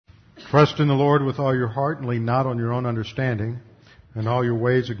Trust in the Lord with all your heart and lean not on your own understanding. In all your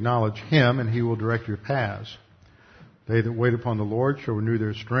ways acknowledge Him, and He will direct your paths. They that wait upon the Lord shall renew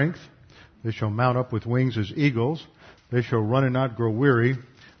their strength. They shall mount up with wings as eagles. They shall run and not grow weary.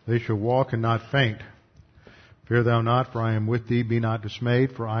 They shall walk and not faint. Fear thou not, for I am with thee. Be not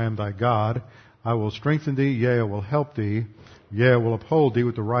dismayed, for I am thy God. I will strengthen thee, yea, I will help thee. Yea, I will uphold thee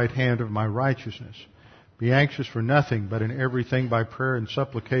with the right hand of my righteousness. Be anxious for nothing, but in everything by prayer and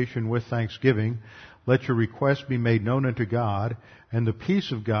supplication with thanksgiving, let your requests be made known unto God, and the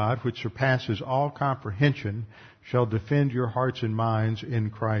peace of God, which surpasses all comprehension, shall defend your hearts and minds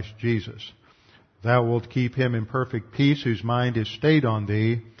in Christ Jesus. Thou wilt keep him in perfect peace, whose mind is stayed on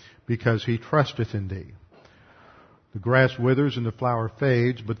thee, because he trusteth in thee. The grass withers and the flower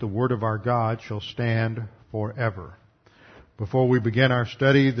fades, but the word of our God shall stand forever. Before we begin our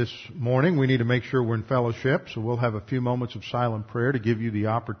study this morning, we need to make sure we're in fellowship, so we'll have a few moments of silent prayer to give you the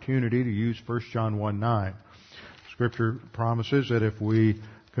opportunity to use 1 John 1:9. Scripture promises that if we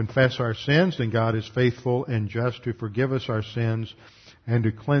confess our sins, then God is faithful and just to forgive us our sins and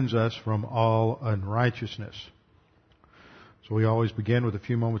to cleanse us from all unrighteousness. So we always begin with a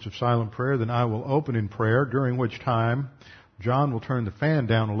few moments of silent prayer. Then I will open in prayer, during which time John will turn the fan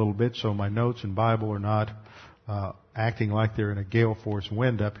down a little bit so my notes and Bible are not acting like they're in a gale force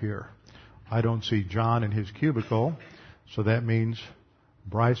wind up here. I don't see John in his cubicle, so that means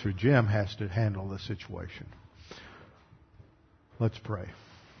Bryce or Jim has to handle the situation. Let's pray.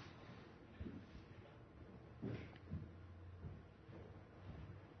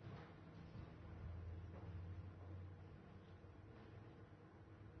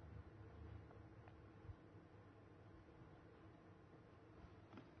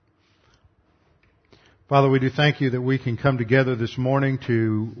 Father, we do thank you that we can come together this morning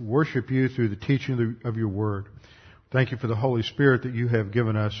to worship you through the teaching of your word. Thank you for the Holy Spirit that you have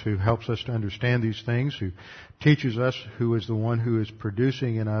given us, who helps us to understand these things, who teaches us, who is the one who is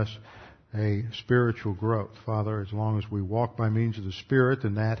producing in us a spiritual growth. Father, as long as we walk by means of the Spirit,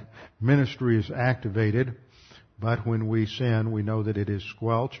 then that ministry is activated. But when we sin, we know that it is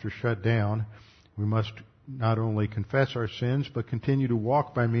squelched or shut down. We must not only confess our sins, but continue to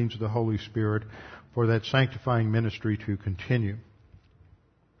walk by means of the Holy Spirit for that sanctifying ministry to continue.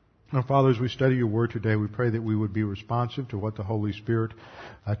 Now, Father, as we study your word today, we pray that we would be responsive to what the Holy Spirit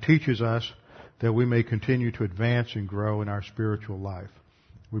teaches us, that we may continue to advance and grow in our spiritual life.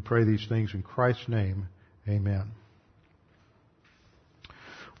 We pray these things in Christ's name. Amen.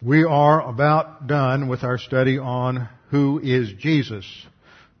 We are about done with our study on who is Jesus.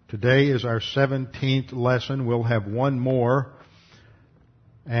 Today is our 17th lesson. We'll have one more.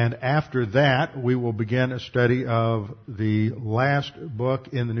 And after that, we will begin a study of the last book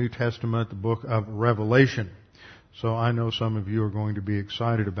in the New Testament, the book of Revelation. So I know some of you are going to be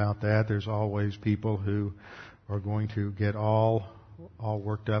excited about that. There's always people who are going to get all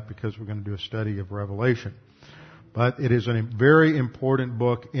worked up because we're going to do a study of Revelation. But it is a very important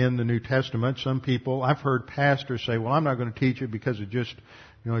book in the New Testament. Some people, I've heard pastors say, well, I'm not going to teach it because it just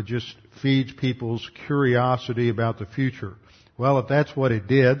feeds people's curiosity about the future. Well, if that's what it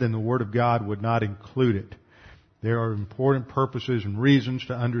did, then the Word of God would not include it. There are important purposes and reasons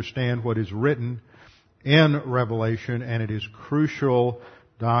to understand what is written in Revelation, and it is crucial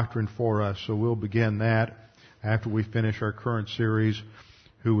doctrine for us. So we'll begin that after we finish our current series,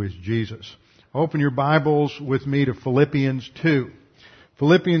 Who is Jesus? Open your Bibles with me to Philippians 2.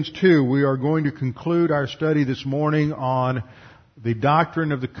 Philippians 2, we are going to conclude our study this morning on the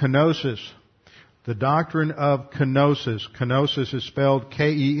doctrine of the kenosis. The doctrine of kenosis. Kenosis is spelled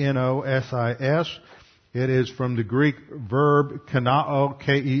K-E-N-O-S-I-S. It is from the Greek verb kenao,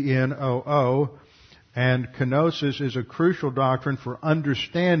 K-E-N-O-O. And kenosis is a crucial doctrine for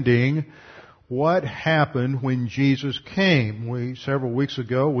understanding what happened when Jesus came. Several weeks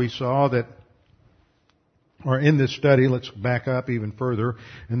ago, we saw that, or in this study, let's back up even further.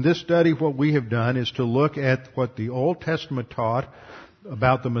 In this study, what we have done is to look at what the Old Testament taught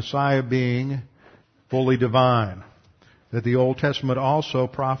about the Messiah being fully divine. That the Old Testament also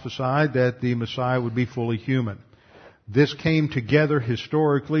prophesied that the Messiah would be fully human. This came together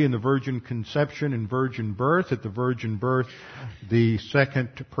historically in the virgin conception and virgin birth. At the virgin birth, the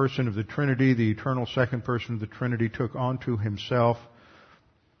second person of the Trinity, the eternal second person of the Trinity, took onto himself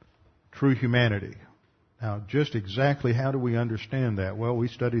true humanity. Now, just exactly how do we understand that? Well, we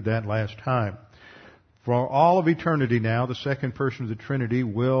studied that last time. For all of eternity now, the second person of the Trinity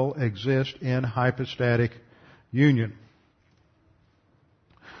will exist in hypostatic union.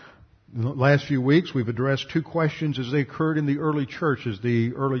 In the last few weeks, we've addressed two questions as they occurred in the early church, as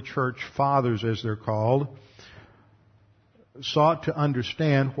the early church fathers, as they're called. sought to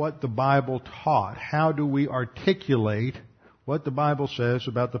understand what the Bible taught. How do we articulate what the Bible says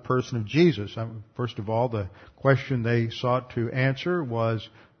about the person of Jesus? First of all, the question they sought to answer was,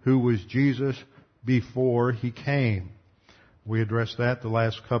 who was Jesus before He came? We addressed that the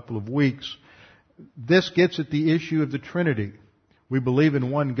last couple of weeks. This gets at the issue of the Trinity. We believe in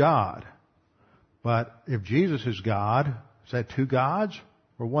one God. But if Jesus is God, is that two gods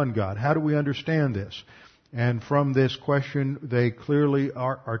or one God? How do we understand this? And from this question, they clearly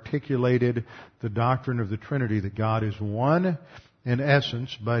articulated the doctrine of the Trinity, that God is one in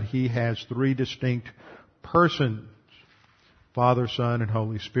essence, but He has three distinct persons, Father, Son, and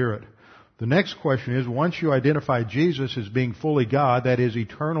Holy Spirit. The next question is, once you identify Jesus as being fully God, that is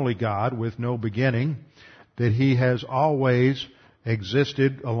eternally God with no beginning, that He has always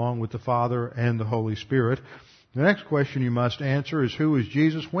existed along with the Father and the Holy Spirit, the next question you must answer is, who was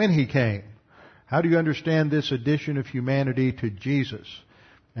Jesus when He came? How do you understand this addition of humanity to Jesus?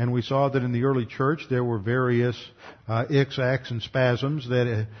 And we saw that in the early church there were various icks, acts, and spasms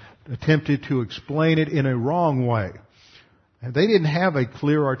that attempted to explain it in a wrong way. And they didn't have a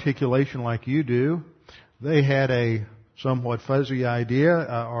clear articulation like you do. They had a somewhat fuzzy idea,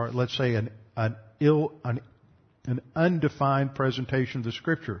 or let's say an undefined presentation of the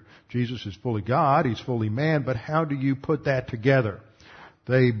Scripture. Jesus is fully God, He's fully man, but how do you put that together?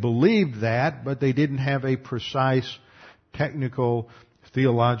 They believed that, but they didn't have a precise technical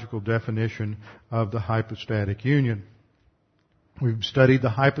theological definition of the hypostatic union. We've studied the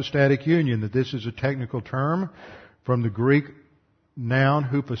hypostatic union, that this is a technical term from the Greek noun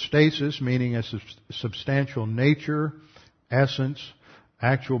hypostasis, meaning a substantial nature, essence,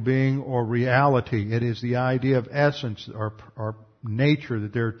 actual being, or reality. It is the idea of essence or nature,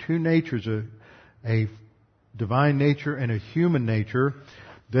 that there are two natures, a divine nature and a human nature,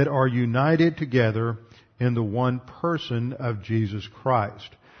 that are united together in the one person of Jesus Christ.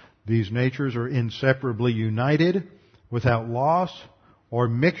 These natures are inseparably united, without loss or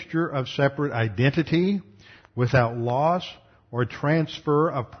mixture of separate identity, without loss or transfer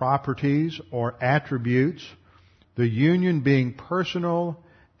of properties or attributes, the union being personal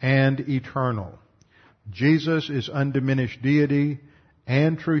and eternal. Jesus is undiminished deity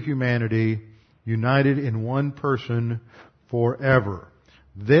and true humanity, united in one person forever.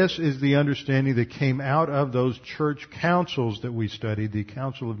 This is the understanding that came out of those church councils that we studied. The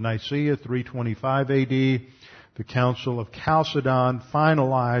Council of Nicaea, 325 AD. The Council of Chalcedon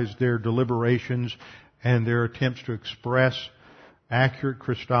finalized their deliberations and their attempts to express accurate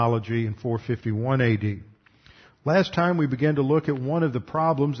Christology in 451 AD. Last time we began to look at one of the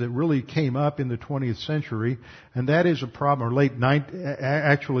problems that really came up in the 20th century, and that is a problem, or late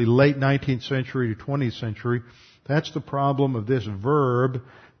 19th century to 20th century. That's the problem of this verb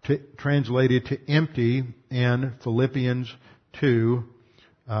translated to empty in Philippians 2,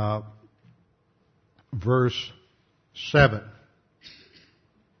 verse 7.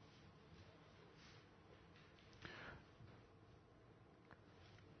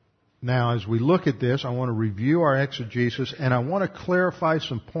 Now, as we look at this, I want to review our exegesis, and I want to clarify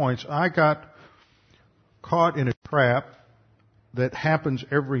some points. I got caught in a trap that happens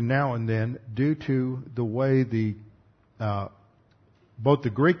every now and then due to the way both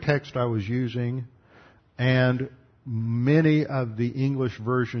the Greek text I was using and many of the English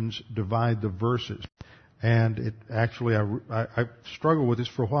versions divide the verses. And it actually, I struggled with this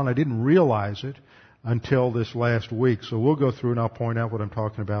for a while, and I didn't realize it until this last week. So we'll go through and I'll point out what I'm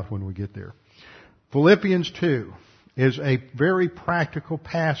talking about when we get there. Philippians 2 is a very practical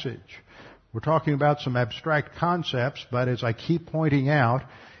passage. We're talking about some abstract concepts, but as I keep pointing out,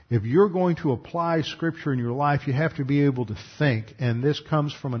 if you're going to apply Scripture in your life, you have to be able to think, and this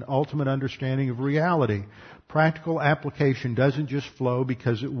comes from an ultimate understanding of reality. Practical application doesn't just flow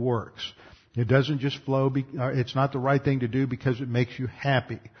because it works. It doesn't just flow, it's not the right thing to do because it makes you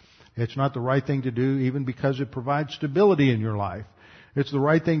happy. It's not the right thing to do even because it provides stability in your life. It's the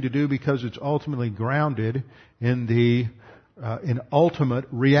right thing to do because it's ultimately grounded in in ultimate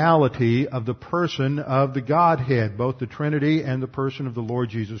reality of the person of the Godhead, both the Trinity and the person of the Lord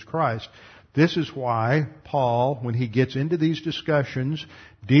Jesus Christ. This is why Paul, when he gets into these discussions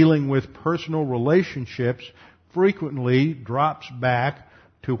dealing with personal relationships, frequently drops back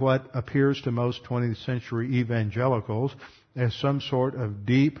to what appears to most 20th century evangelicals as some sort of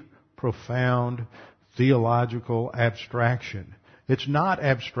deep, profound, theological abstraction. It's not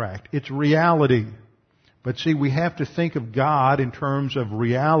abstract, it's reality. But see, we have to think of God in terms of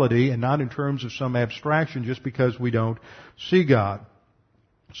reality and not in terms of some abstraction just because we don't see God.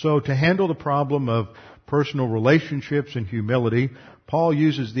 So to handle the problem of personal relationships and humility, Paul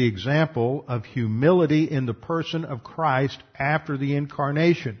uses the example of humility in the person of Christ after the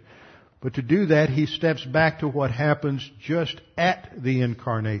incarnation. But to do that, he steps back to what happens just at the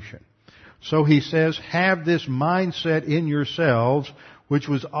incarnation. So he says, have this mindset in yourselves, which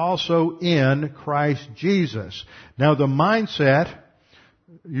was also in Christ Jesus. Now the mindset,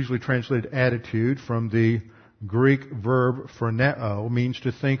 usually translated attitude, from the Greek verb phroneo, means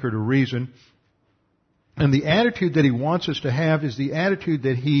to think or to reason. And the attitude that he wants us to have is the attitude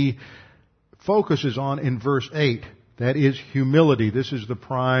that he focuses on in verse 8. That is humility. This is the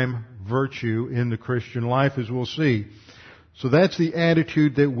prime virtue in the Christian life, as we'll see. So that's the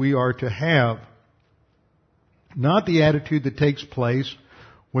attitude that we are to have. Not the attitude that takes place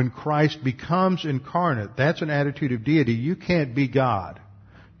when Christ becomes incarnate. That's an attitude of deity. You can't be God.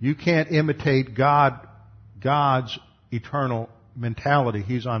 You can't imitate God's eternal mentality.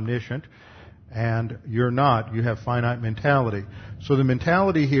 He's omniscient, and you're not. You have finite mentality. So the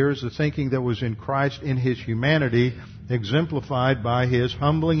mentality here is the thinking that was in Christ in His humanity, exemplified by His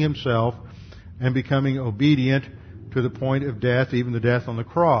humbling Himself and becoming obedient to the point of death, even the death on the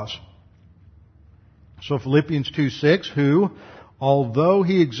cross. So Philippians 2:6, who, although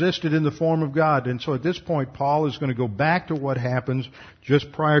He existed in the form of God, and so at this point Paul is going to go back to what happens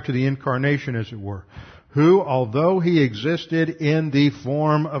just prior to the incarnation, as it were. Who, although He existed in the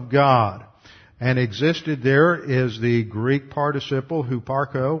form of God, and existed there is the Greek participle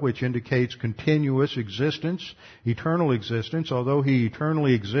huparko, which indicates continuous existence, eternal existence. Although He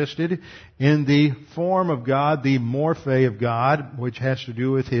eternally existed in the form of God, the morphe of God, which has to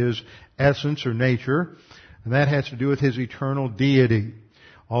do with His essence or nature, and that has to do with His eternal deity.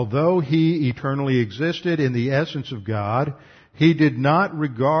 Although He eternally existed in the essence of God, He did not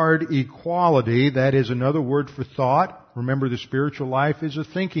regard equality, that is another word for thought. Remember, the spiritual life is a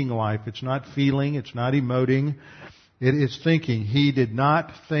thinking life. It's not feeling, it's not emoting, it is thinking. He did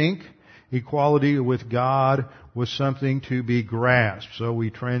not think equality with God was something to be grasped. So we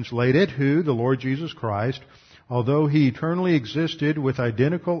translate it, who, the Lord Jesus Christ, although He eternally existed with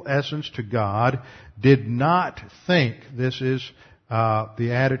identical essence to God, did not think, this is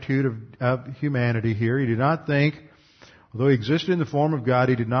the attitude of humanity here, He did not think, although He existed in the form of God,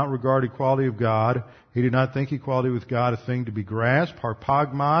 He did not regard equality of God. He did not think equality with God a thing to be grasped.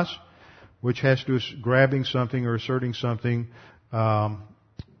 Harpagmos, which has to do with grabbing something or asserting something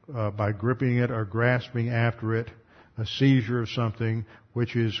by gripping it or grasping after it. A seizure of something,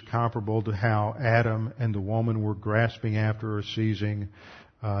 which is comparable to how Adam and the woman were grasping after or seizing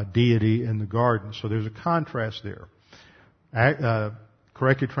deity in the garden. So there's a contrast there.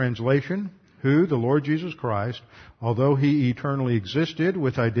 Corrected translation, who, the Lord Jesus Christ, although He eternally existed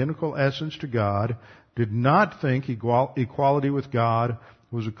with identical essence to God, did not think equality with God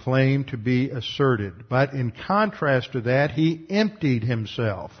was a claim to be asserted. But in contrast to that, He emptied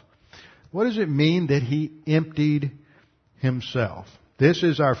Himself. What does it mean that He emptied Himself? This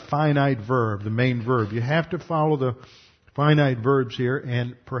is our finite verb, the main verb. You have to follow the finite verbs here,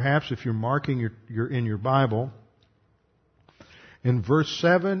 and perhaps if you're marking in your Bible, in verse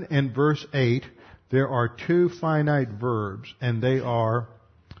 7 and verse 8, there are two finite verbs, and they are,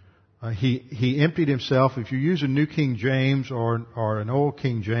 He emptied Himself. If you use a New King James or an Old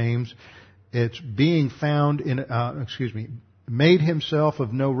King James, it's being found in, made Himself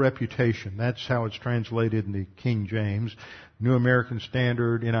of no reputation. That's how it's translated in the King James. New American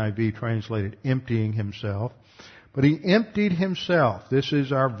Standard, NIV translated emptying Himself. But He emptied Himself. This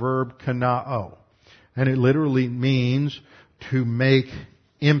is our verb kanao. And it literally means to make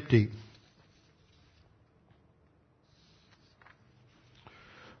empty.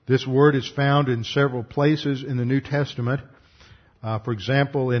 This word is found in several places in the New Testament. For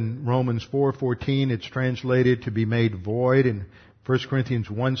example, in Romans 4:14, it's translated to be made void. In 1 Corinthians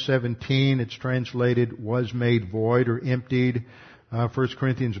 1:17, it's translated was made void or emptied. 1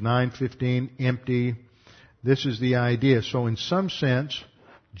 Corinthians 9:15, empty. This is the idea. So in some sense,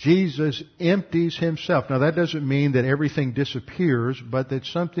 Jesus empties Himself. Now that doesn't mean that everything disappears, but that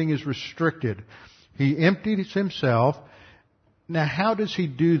something is restricted. He empties Himself. Now how does He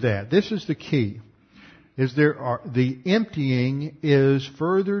do that? This is the key. The emptying is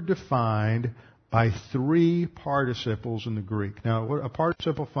further defined by three participles in the Greek. Now a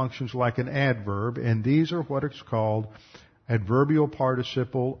participle functions like an adverb, and these are what is called adverbial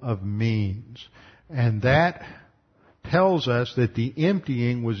participle of means. And that tells us that the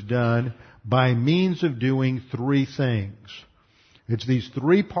emptying was done by means of doing three things. It's these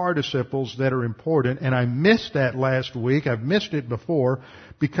three participles that are important, and I missed that last week. I've missed it before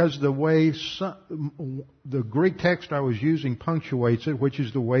because the way the Greek text I was using punctuates it, which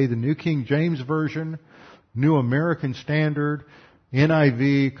is the way the New King James Version, New American Standard,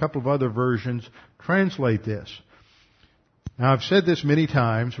 NIV, a couple of other versions translate this. Now, I've said this many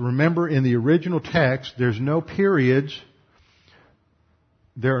times. Remember, in the original text, there's no periods,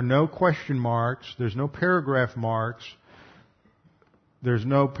 there are no question marks, there's no paragraph marks, there's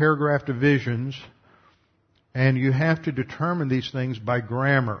no paragraph divisions, and you have to determine these things by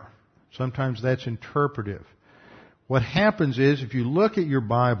grammar. Sometimes that's interpretive. What happens is, if you look at your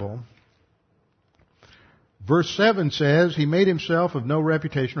Bible, verse 7 says, He made Himself of no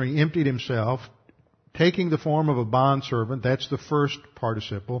reputation, or He emptied Himself, taking the form of a bondservant, that's the first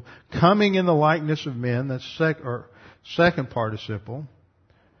participle, coming in the likeness of men, that's second participle,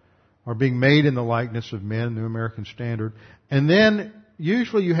 or being made in the likeness of men, New American Standard. And then,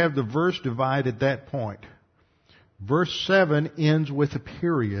 usually you have the verse divide at that point. Verse 7 ends with a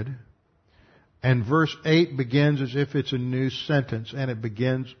period, and verse 8 begins as if it's a new sentence, and it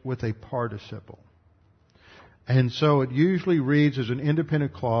begins with a participle. And so it usually reads as an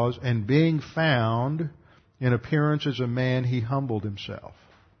independent clause, and being found in appearance as a man, He humbled Himself.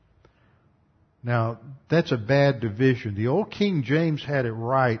 Now, that's a bad division. The old King James had it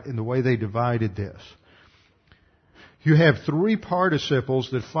right in the way they divided this. You have three participles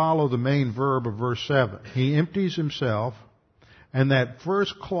that follow the main verb of verse 7. He empties Himself, and that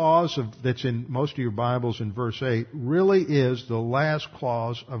first clause that's in most of your Bibles in verse 8 really is the last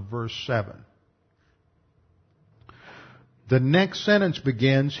clause of verse 7. The next sentence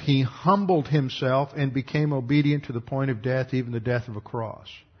begins, He humbled Himself and became obedient to the point of death, even the death of a cross.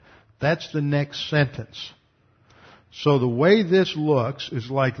 That's the next sentence. So the way this looks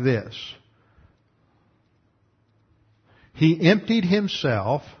is like this. He emptied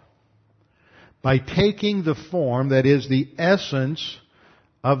Himself by taking the form, that is the essence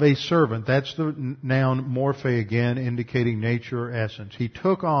of a servant. That's the noun morphe again, indicating nature or essence. He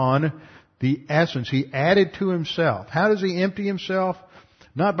took on the essence. He added to Himself. How does He empty Himself?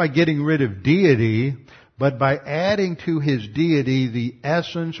 Not by getting rid of deity, but by adding to His deity the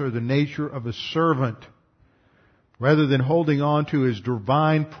essence or the nature of a servant. Rather than holding on to His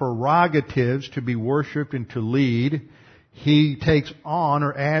divine prerogatives to be worshipped and to lead, He takes on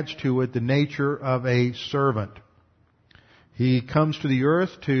or adds to it the nature of a servant. He comes to the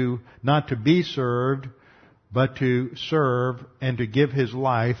earth not to be served, but to serve and to give His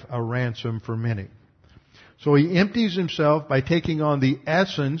life a ransom for many. So He empties Himself by taking on the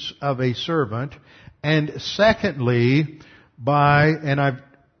essence of a servant, and secondly, and I've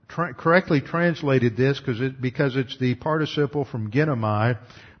correctly translated this because it's the participle from ginomai,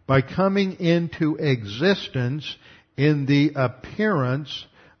 by coming into existence in the appearance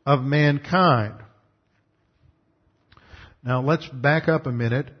of mankind. Now let's back up a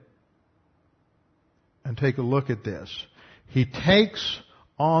minute and take a look at this. He takes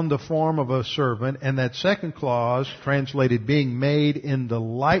on the form of a servant, and that second clause, translated being made in the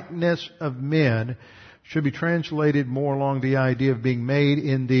likeness of men, should be translated more along the idea of being made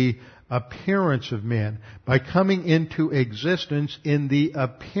in the appearance of men, by coming into existence in the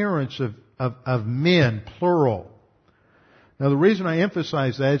appearance of men, plural. Now the reason I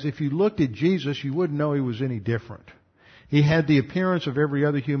emphasize that is if you looked at Jesus, you wouldn't know He was any different. He had the appearance of every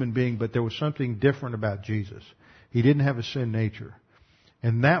other human being, but there was something different about Jesus. He didn't have a sin nature.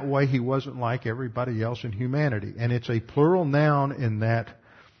 And that way He wasn't like everybody else in humanity. And it's a plural noun in that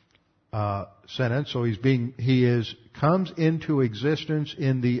sentence. So He comes into existence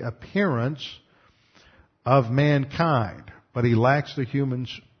in the appearance of mankind. But He lacks He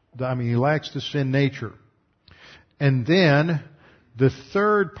lacks the sin nature. And then the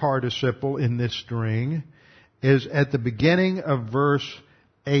third participle in this string is at the beginning of verse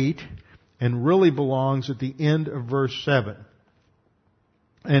 8 and really belongs at the end of verse 7.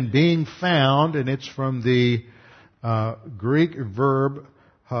 And being found, and it's from the Greek verb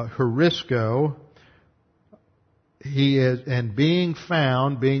horisko, and being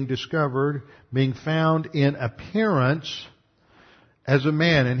found, being discovered, being found in appearance as a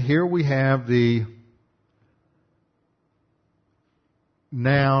man. And here we have the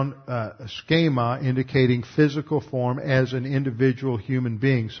noun schema indicating physical form as an individual human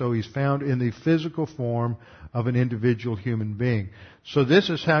being. So He's found in the physical form of an individual human being. So this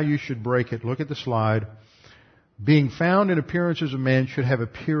is how you should break it. Look at the slide. Being found in appearance as a man should have a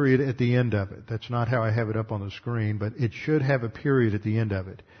period at the end of it. That's not how I have it up on the screen, but it should have a period at the end of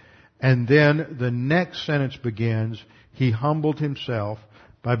it. And then the next sentence begins, He humbled Himself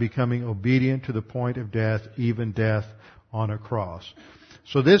by becoming obedient to the point of death, even death on a cross.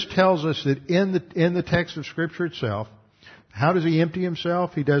 So this tells us that in the text of Scripture itself, how does he empty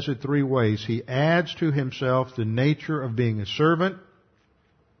himself? He does it three ways. He adds to himself the nature of being a servant.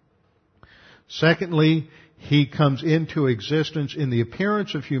 Secondly, he comes into existence in the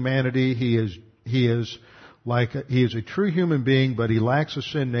appearance of humanity. He is a true human being, but he lacks a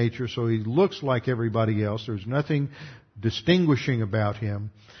sin nature, so he looks like everybody else. There's nothing distinguishing about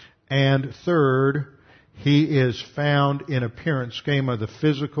him. And third, he is found in appearance, schema, the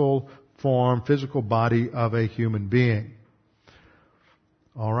physical form, physical body of a human being.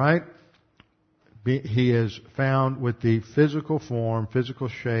 All right? He is found with the physical form, physical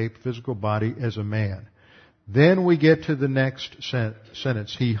shape, physical body as a man. Then we get to the next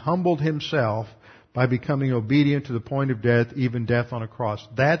sentence. He humbled himself by becoming obedient to the point of death, even death on a cross.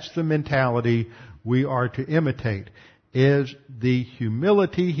 That's the mentality we are to imitate, is the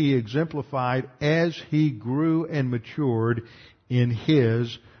humility he exemplified as he grew and matured in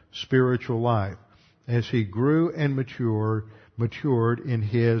his spiritual life, as he grew and matured in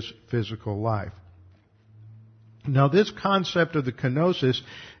his physical life. Now, this concept of the kenosis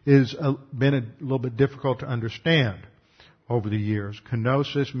has been a little bit difficult to understand over the years.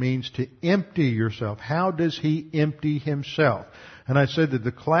 Kenosis means to empty yourself. How does he empty himself? And I said that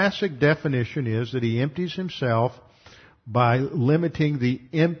the classic definition is that he empties himself by limiting the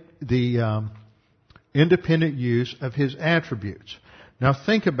independent use of his attributes. Now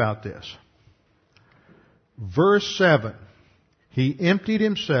think about this. Verse 7. He emptied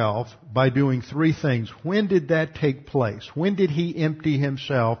himself by doing three things. When did that take place? When did he empty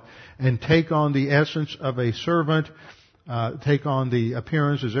himself and take on the essence of a servant, take on the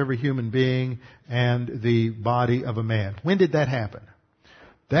appearance as every human being and the body of a man? When did that happen?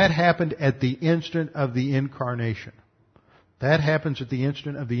 That happened at the instant of the incarnation. That happens at the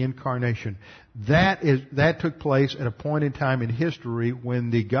instant of the incarnation. That took place at a point in time in history when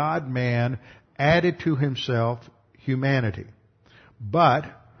the God-man added to himself humanity. But,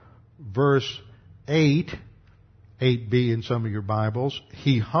 verse 8, 8b in some of your Bibles,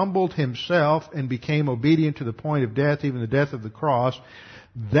 he humbled himself and became obedient to the point of death, even the death of the cross.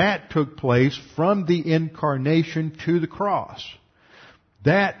 That took place from the incarnation to the cross.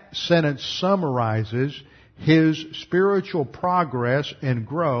 That sentence summarizes his spiritual progress and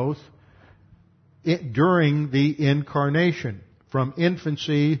growth during the incarnation, from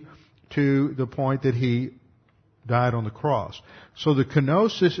infancy to the point that he died on the cross. So the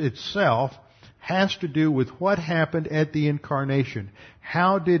kenosis itself has to do with what happened at the incarnation.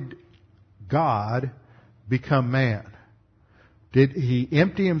 How did God become man? Did he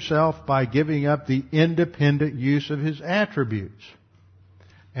empty himself by giving up the independent use of his attributes?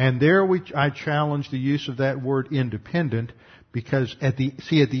 And there I challenge the use of that word independent, because at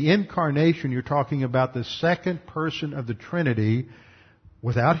the incarnation you're talking about the second person of the Trinity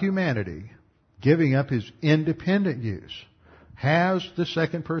without humanity giving up his independent use. Has the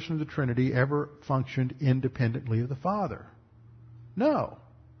second person of the Trinity ever functioned independently of the Father? No.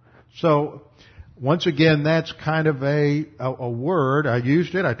 So, once again, that's kind of a word. I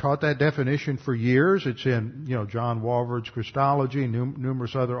used it. I taught that definition for years. It's in, John Walvoord's Christology.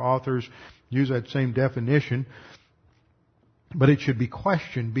 Numerous other authors use that same definition. But it should be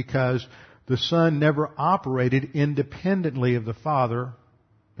questioned because the Son never operated independently of the Father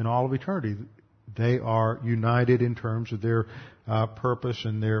in all of eternity. They are united in terms of their purpose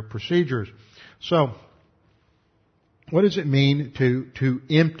and their procedures. So, what does it mean to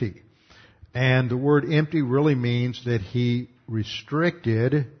empty? And the word empty really means that he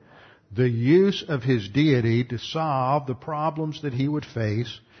restricted the use of his deity to solve the problems that he would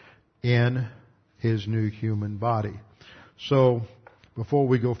face in his new human body. So, before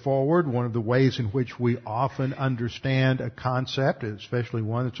we go forward, one of the ways in which we often understand a concept, especially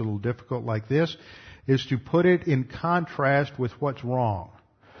one that's a little difficult like this, is to put it in contrast with what's wrong.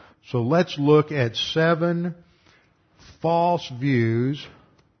 So let's look at 7 false views,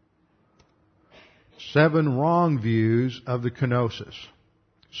 7 wrong views of the kenosis.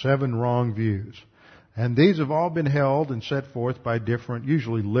 7 wrong views. And these have all been held and set forth by different,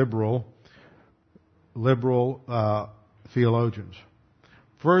 usually liberal theologians.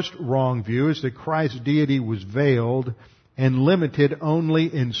 First wrong view is that Christ's deity was veiled and limited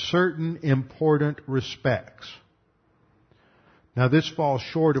only in certain important respects. Now this falls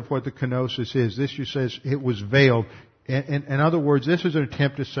short of what the kenosis is. This just says it was veiled. In other words, this is an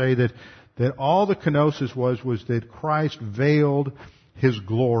attempt to say that all the kenosis was that Christ veiled his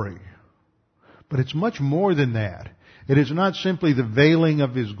glory. But it's much more than that. It is not simply the veiling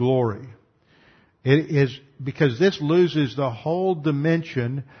of his glory. It is because this loses the whole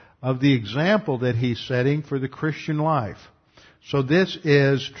dimension of the example that he's setting for the Christian life. So this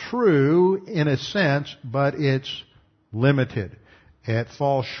is true in a sense, but it's limited. It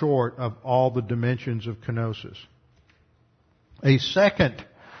falls short of all the dimensions of kenosis. A second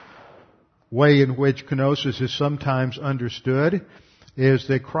way in which kenosis is sometimes understood is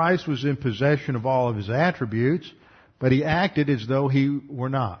that Christ was in possession of all of his attributes, but he acted as though he were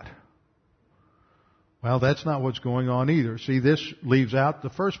not. Well, that's not what's going on either. See, this leaves out the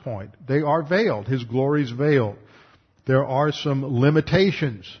first point. They are veiled. His glory is veiled. There are some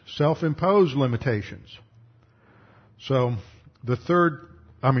limitations, self-imposed limitations. So,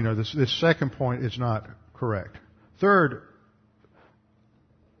 this second point is not correct. Third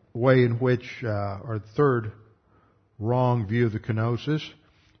way in which, or third wrong view of the kenosis,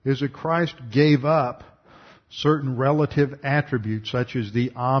 is that Christ gave up certain relative attributes, such as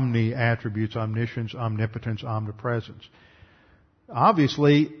the omni attributes, omniscience, omnipotence, omnipresence.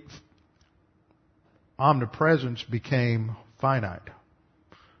 Obviously, omnipresence became finite.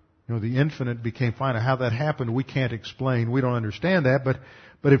 The infinite became finite. How that happened, we can't explain. We don't understand that.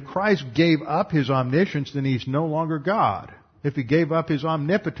 But if Christ gave up his omniscience, then he's no longer God. If he gave up his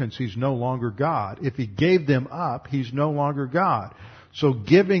omnipotence, he's no longer God. If he gave them up, he's no longer God. So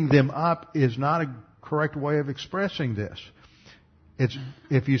giving them up is not a correct way of expressing this.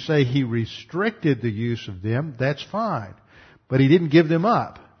 If you say he restricted the use of them, that's fine. But he didn't give them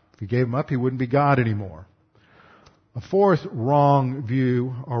up. If he gave them up, he wouldn't be God anymore. A fourth wrong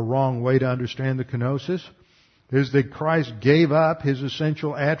view or wrong way to understand the kenosis is that Christ gave up his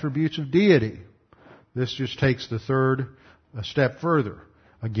essential attributes of deity. This just takes the third a step further.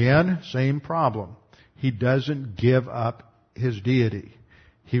 Again, same problem. He doesn't give up his deity.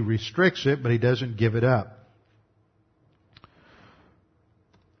 He restricts it, but he doesn't give it up.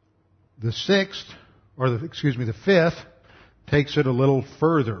 The fifth takes it a little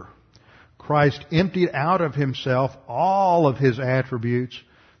further. Christ emptied out of himself all of his attributes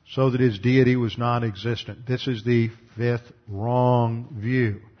so that his deity was non-existent. This is the fifth wrong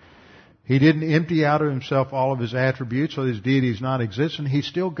view. He didn't empty out of himself all of his attributes so that his deity is non-existent. He's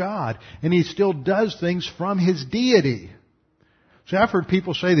still God, and he still does things from his deity. See, I've heard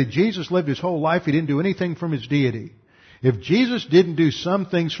people say that Jesus lived his whole life, he didn't do anything from his deity. If Jesus didn't do some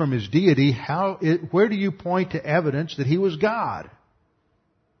things from his deity, where do you point to evidence that he was God?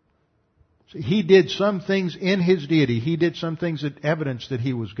 See, he did some things in his deity. He did some things that evidence that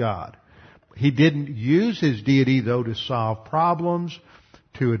he was God. He didn't use his deity, though, to solve problems,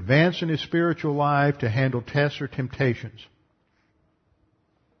 to advance in his spiritual life, to handle tests or temptations.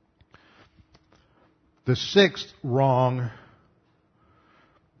 The sixth wrong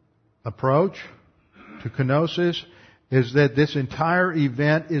approach to kenosis is that this entire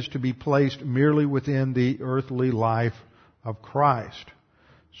event is to be placed merely within the earthly life of Christ.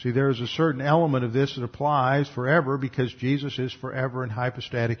 See, there's a certain element of this that applies forever because Jesus is forever in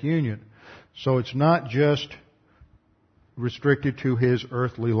hypostatic union. So it's not just restricted to his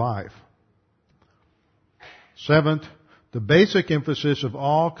earthly life. Seventh, the basic emphasis of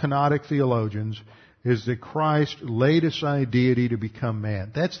all kenotic theologians is that Christ laid aside deity to become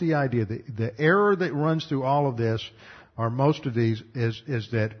man. That's the idea. The error that runs through all of this, or most of these, is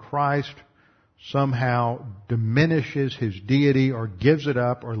that Christ somehow diminishes his deity or gives it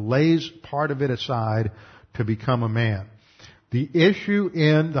up or lays part of it aside to become a man. The issue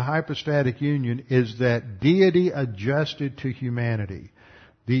in the hypostatic union is that deity adjusted to humanity.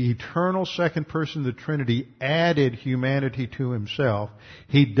 The eternal second person of the Trinity added humanity to himself.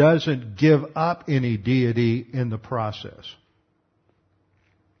 He doesn't give up any deity in the process.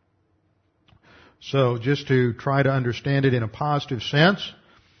 So just to try to understand it in a positive sense,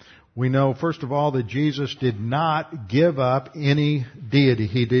 we know, first of all, that Jesus did not give up any deity.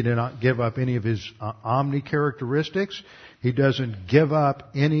 He did not give up any of his omni characteristics. He doesn't give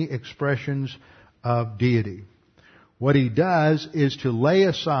up any expressions of deity. What he does is to lay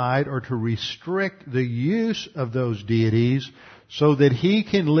aside or to restrict the use of those deities so that he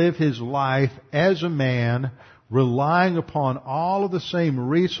can live his life as a man, relying upon all of the same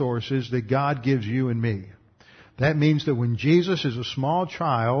resources that God gives you and me. That means that when Jesus is a small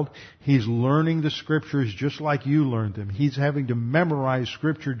child, he's learning the Scriptures just like you learned them. He's having to memorize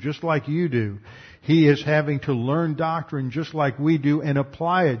Scripture just like you do. He is having to learn doctrine just like we do and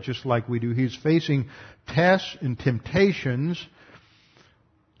apply it just like we do. He's facing tests and temptations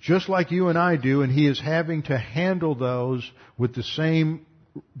just like you and I do, and he is having to handle those with the same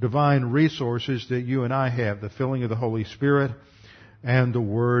divine resources that you and I have, the filling of the Holy Spirit and the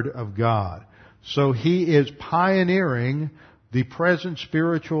Word of God. So he is pioneering the present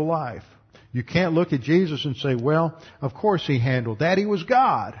spiritual life. You can't look at Jesus and say, well, of course he handled that. He was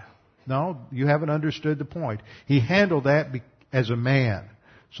God. No, you haven't understood the point. He handled that as a man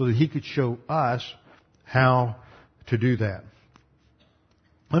so that he could show us how to do that.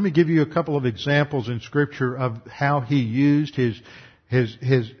 Let me give you a couple of examples in Scripture of how he used his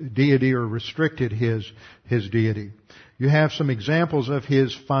deity or restricted his deity. You have some examples of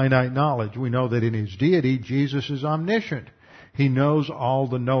his finite knowledge. We know that in his deity, Jesus is omniscient. He knows all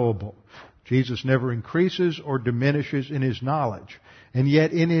the knowable. Jesus never increases or diminishes in his knowledge. And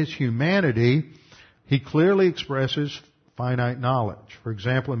yet in his humanity, he clearly expresses finite knowledge. For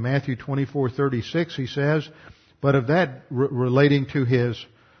example, in Matthew 24:36, he says, but of that, relating to his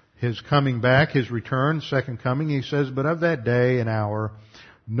coming back, his return, second coming, he says, but of that day and hour,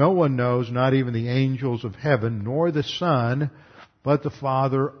 no one knows, not even the angels of heaven, nor the Son, but the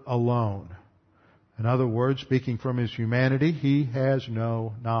Father alone. In other words, speaking from his humanity, he has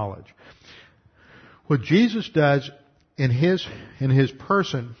no knowledge. What Jesus does in his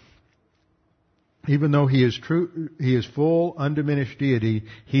person, even though he is true, he is full, undiminished deity,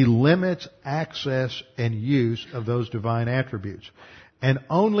 he limits access and use of those divine attributes. And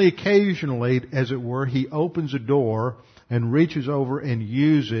only occasionally, as it were, he opens a door and reaches over and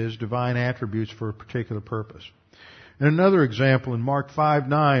uses divine attributes for a particular purpose. And another example in Mark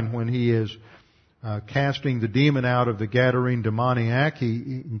 5:9, when he is casting the demon out of the Gadarene demoniac,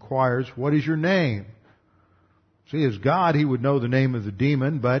 he inquires, what is your name? See, as God, he would know the name of the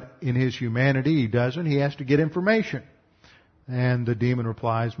demon, but in his humanity, he doesn't. He has to get information. And the demon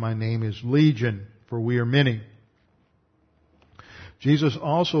replies, my name is Legion, for we are many. Jesus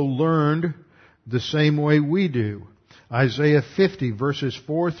also learned the same way we do. Isaiah 50, verses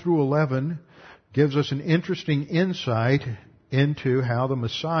 4 through 11, gives us an interesting insight into how the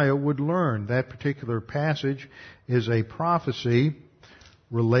Messiah would learn. That particular passage is a prophecy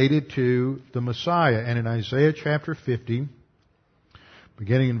related to the Messiah. And in Isaiah chapter 50,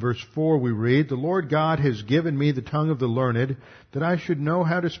 beginning in verse 4, we read, the Lord God has given me the tongue of the learned, that I should know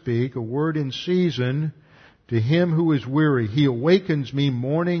how to speak a word in season to him who is weary. He awakens me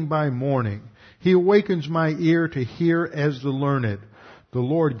morning by morning. He awakens my ear to hear as the learned. The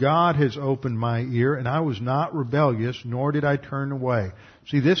Lord God has opened my ear, and I was not rebellious, nor did I turn away.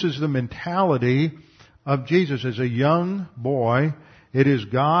 See, this is the mentality of Jesus. As a young boy, it is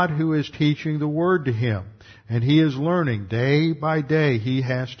God who is teaching the Word to him. And he is learning day by day. He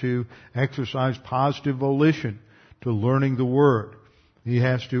has to exercise positive volition to learning the Word. He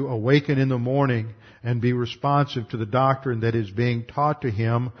has to awaken in the morning and be responsive to the doctrine that is being taught to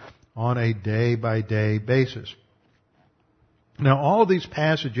him on a day-by-day basis. Now, all of these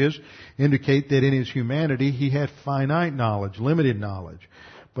passages indicate that in his humanity he had finite knowledge, limited knowledge.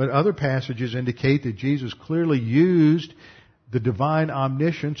 But other passages indicate that Jesus clearly used the divine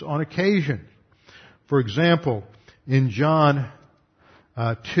omniscience on occasion. For example, in John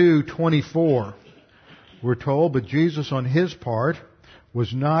 2:24, we're told, but Jesus on his part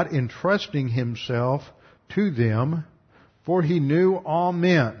was not entrusting himself to them, for he knew all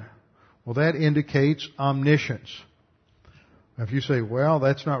men. Well, that indicates omniscience. Now, if you say, well,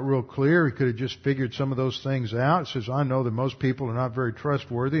 that's not real clear, he could have just figured some of those things out. It says, I know that most people are not very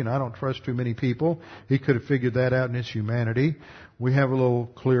trustworthy, and I don't trust too many people. He could have figured that out in his humanity. We have a little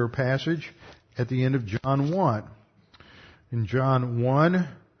clearer passage at the end of John 1. In John 1,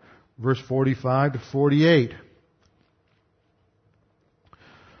 verse 45 to 48.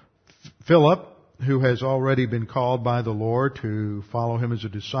 Philip, who has already been called by the Lord to follow him as a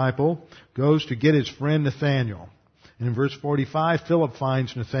disciple, goes to get his friend Nathanael. And in verse 45, Philip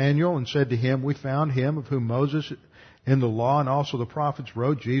finds Nathanael and said to him, we found him of whom Moses in the law and also the prophets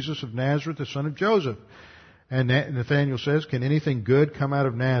wrote, Jesus of Nazareth, the son of Joseph. And Nathanael says, can anything good come out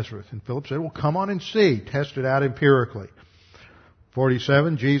of Nazareth? And Philip said, well, come on and see. Test it out empirically.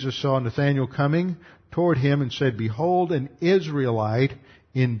 47, Jesus saw Nathanael coming toward him and said, behold, an Israelite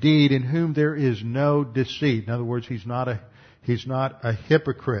indeed, in whom there is no deceit. In other words, he's not a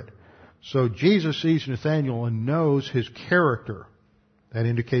hypocrite. So Jesus sees Nathanael and knows his character. That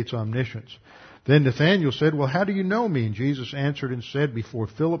indicates omniscience. Then Nathanael said, well, how do you know me? And Jesus answered and said, before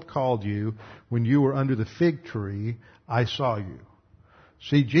Philip called you, when you were under the fig tree, I saw you.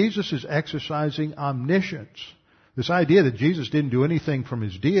 See, Jesus is exercising omniscience. This idea that Jesus didn't do anything from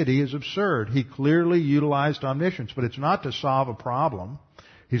his deity is absurd. He clearly utilized omniscience, but it's not to solve a problem.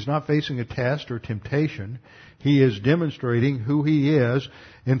 He's not facing a test or temptation. He is demonstrating who he is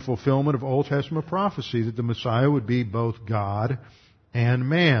in fulfillment of Old Testament prophecy, that the Messiah would be both God and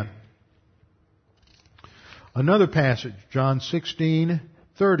man. Another passage, John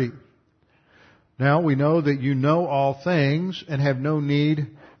 16:30. Now we know that you know all things and have no need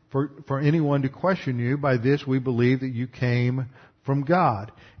for anyone to question you. By this we believe that you came from from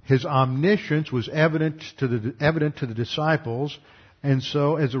God. His omniscience was evident to the disciples, and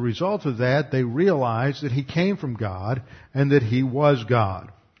so as a result of that, they realized that he came from God and that he was God.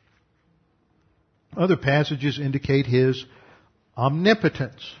 Other passages indicate his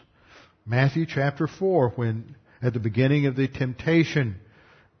omnipotence. Matthew chapter 4, when at the beginning of the temptation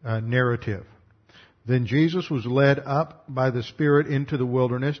narrative, then Jesus was led up by the Spirit into the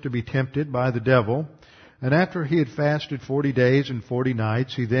wilderness to be tempted by the devil. And after he had fasted 40 days and 40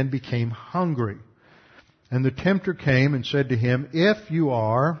 nights, he then became hungry. And the tempter came and said to him, if you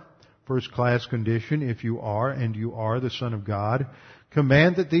are, first class condition, if you are, and you are the Son of God,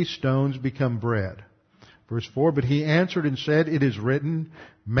 command that these stones become bread. Verse 4, but he answered and said, it is written,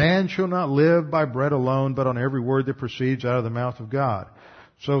 man shall not live by bread alone, but on every word that proceeds out of the mouth of God.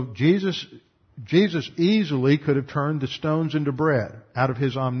 So Jesus easily could have turned the stones into bread out of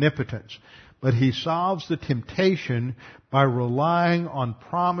his omnipotence. But he solves the temptation by relying on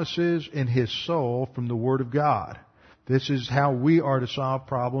promises in his soul from the Word of God. This is how we are to solve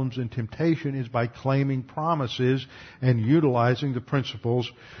problems in temptation, is by claiming promises and utilizing the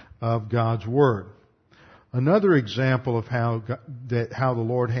principles of God's Word. Another example of how the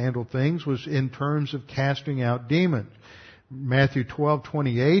Lord handled things was in terms of casting out demons. Matthew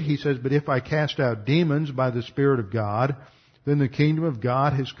 12:28, he says, but if I cast out demons by the Spirit of God, then the kingdom of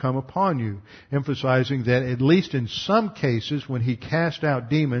God has come upon you. Emphasizing that at least in some cases when he cast out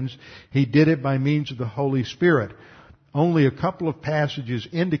demons, he did it by means of the Holy Spirit. Only a couple of passages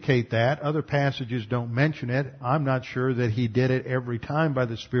indicate that. Other passages don't mention it. I'm not sure that he did it every time by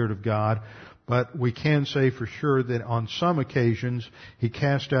the Spirit of God, but we can say for sure that on some occasions he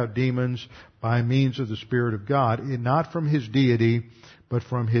cast out demons by means of the Spirit of God, not from his deity, but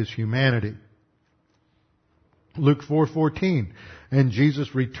from his humanity. Luke 4:14, and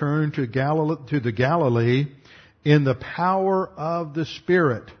Jesus returned to the Galilee in the power of the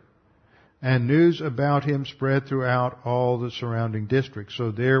Spirit, and news about him spread throughout all the surrounding districts. So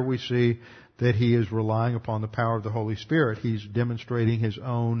there we see that he is relying upon the power of the Holy Spirit. He's demonstrating his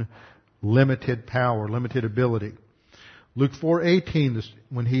own limited power, limited ability. Luke 4:18,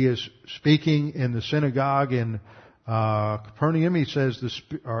 when he is speaking in the synagogue in Capernaum, he says,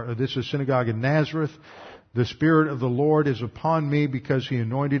 this is synagogue in Nazareth, the Spirit of the Lord is upon me because he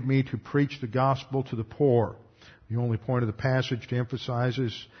anointed me to preach the gospel to the poor. The only point of the passage to emphasize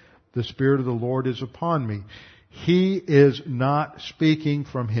is the Spirit of the Lord is upon me. He is not speaking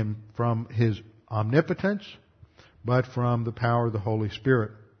from his omnipotence, but from the power of the Holy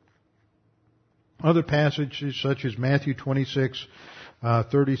Spirit. Other passages such as Matthew 26,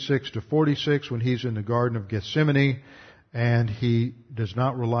 36 to 46, when he's in the Garden of Gethsemane, and he does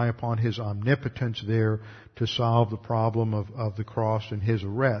not rely upon his omnipotence there to solve the problem of the cross and his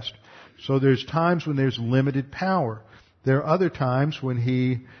arrest. So there's times when there's limited power. There are other times when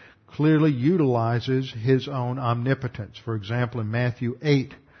he clearly utilizes his own omnipotence. For example, in Matthew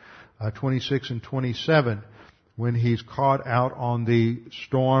 8, 26 and 27, when he's caught out on the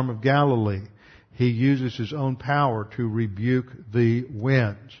storm of Galilee, he uses his own power to rebuke the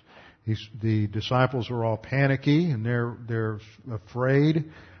winds. The disciples are all panicky and they're afraid.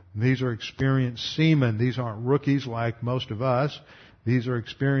 These are experienced seamen. These aren't rookies like most of us. These are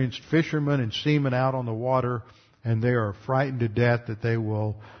experienced fishermen and seamen out on the water, and they are frightened to death that they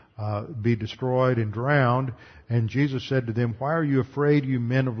will be destroyed and drowned. And Jesus said to them, why are you afraid, you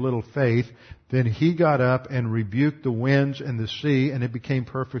men of little faith? Then he got up and rebuked the winds and the sea, and it became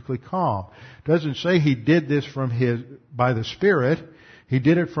perfectly calm. It doesn't say he did this by the Spirit. He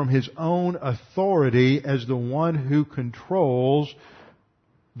did it from his own authority as the one who controls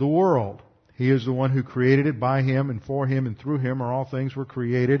the world. He is the one who created it. By him and for him and through him are all things were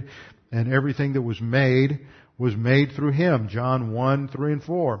created, and everything that was made through him. John 1, 3 and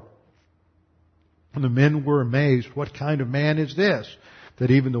 4. And the men were amazed. What kind of man is this, that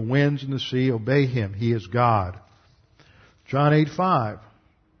even the winds and the sea obey him? He is God. John 8, 5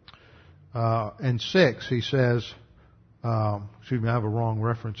 and 6, he says, I have a wrong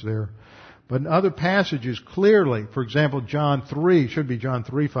reference there. But in other passages, clearly, for example, John 3, should be John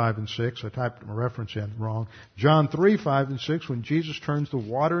 3, 5 and 6. I typed my reference in wrong. John 3, 5 and 6, when Jesus turns the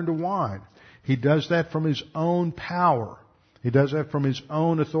water into wine, he does that from his own power. He does that from his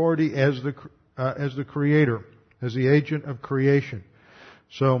own authority as the creator, as the agent of creation.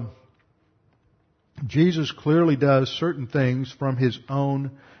 So, Jesus clearly does certain things from his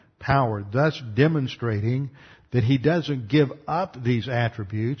own power, thus demonstrating that he doesn't give up these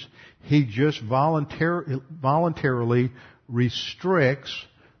attributes. He just voluntarily restricts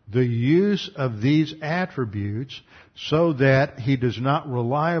the use of these attributes so that he does not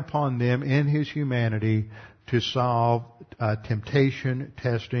rely upon them in his humanity to solve temptation,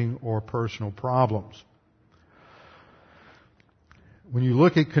 testing, or personal problems. When you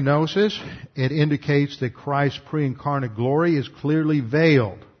look at kenosis, it indicates that Christ's pre-incarnate glory is clearly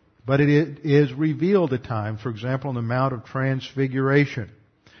veiled, but it is revealed at times. For example, on the Mount of Transfiguration.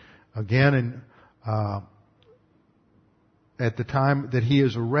 Again, at the time that he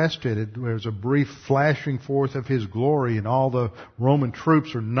is arrested, there's a brief flashing forth of his glory, and all the Roman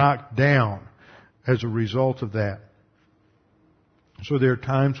troops are knocked down as a result of that. So there are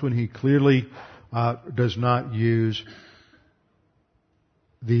times when he clearly does not use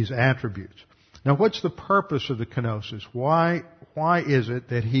these attributes. Now, what's the purpose of the kenosis? Why is it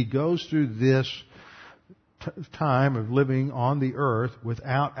that he goes through this time of living on the earth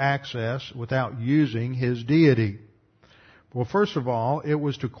without access, without using his deity? Well, first of all, it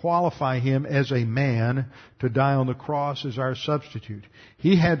was to qualify him as a man to die on the cross as our substitute.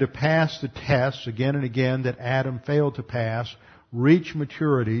 He had to pass the tests again and again that Adam failed to pass, reach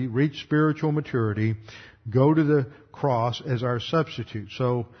maturity, reach spiritual maturity, go to the cross as our substitute.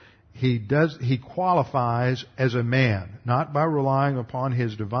 So he qualifies as a man, not by relying upon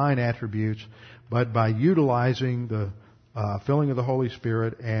his divine attributes, but by utilizing the filling of the Holy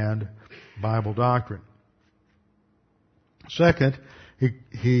Spirit and Bible doctrine. Second,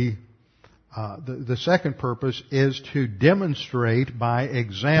 the second purpose is to demonstrate by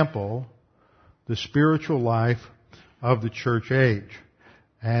example the spiritual life of the church age.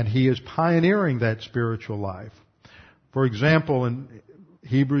 And he is pioneering that spiritual life. For example, in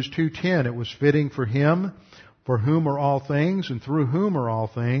Hebrews 2:10, it was fitting for him, for whom are all things and through whom are all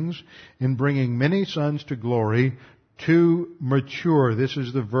things, in bringing many sons to glory, to mature. This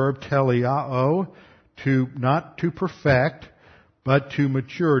is the verb teleao, not to perfect, but to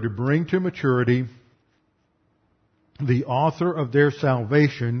mature, to bring to maturity the author of their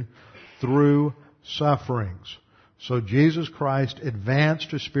salvation through sufferings. So Jesus Christ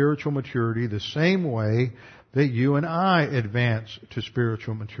advanced to spiritual maturity the same way that you and I advance to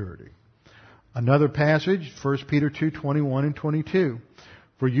spiritual maturity. Another passage, 1 Peter 2:21 and 22.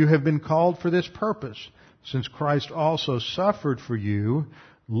 For you have been called for this purpose, since Christ also suffered for you.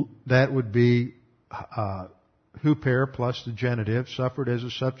 That would be huper plus the genitive, suffered as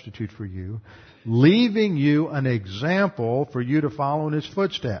a substitute for you, leaving you an example for you to follow in his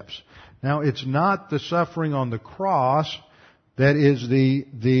footsteps. Now, it's not the suffering on the cross that is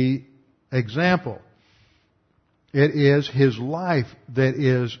the example. It is his life that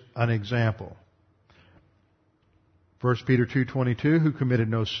is an example. 1 Peter 2:22, who committed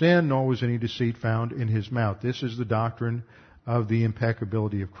no sin, nor was any deceit found in his mouth. This is the doctrine of the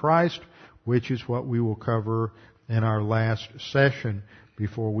impeccability of Christ, which is what we will cover in our last session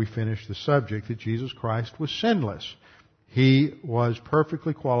before we finish the subject, that Jesus Christ was sinless. He was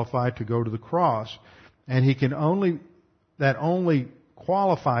perfectly qualified to go to the cross, and that only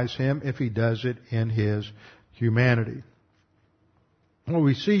qualifies him if he does it in his humanity. What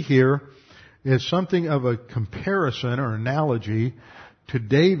we see here is something of a comparison or analogy to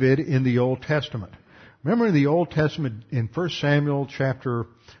David in the Old Testament. Remember in the Old Testament, in 1 Samuel chapter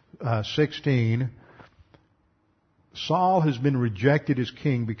 16, Saul has been rejected as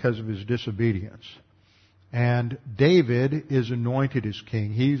king because of his disobedience. And David is anointed as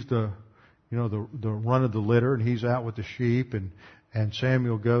king. He's the run of the litter, and he's out with the sheep, and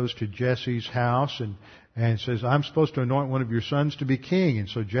Samuel goes to Jesse's house and says, I'm supposed to anoint one of your sons to be king. And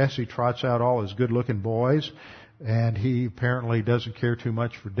so Jesse trots out all his good-looking boys, and he apparently doesn't care too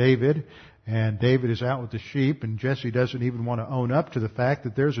much for David. And David is out with the sheep, and Jesse doesn't even want to own up to the fact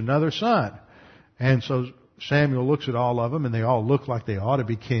that there's another son. And so Samuel looks at all of them, and they all look like they ought to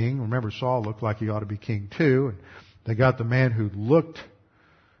be king. Remember, Saul looked like he ought to be king too. And they got the man who looked,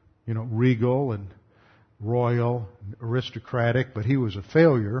 regal and royal, and aristocratic, but he was a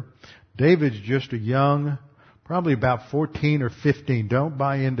failure. David's just a young, probably about 14 or 15. Don't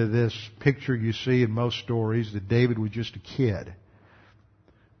buy into this picture you see in most stories that David was just a kid.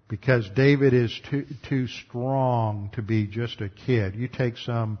 Because David is too strong to be just a kid. You take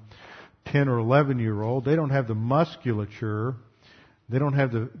some 10 or 11-year-old, they don't have the musculature, they don't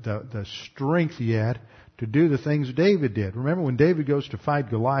have the strength yet to do the things David did. Remember when David goes to fight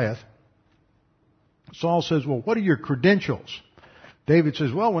Goliath, Saul says, well, what are your credentials? David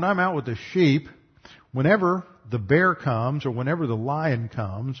says, well, when I'm out with the sheep, whenever the bear comes or whenever the lion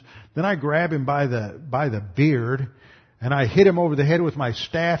comes, then I grab him by the beard and I hit him over the head with my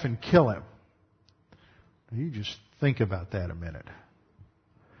staff and kill him. You just think about that a minute.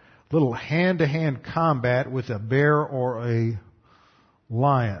 Little hand-to-hand combat with a bear or a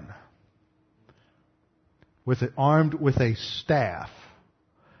lion, armed with a staff.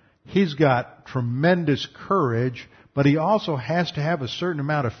 He's got tremendous courage, but he also has to have a certain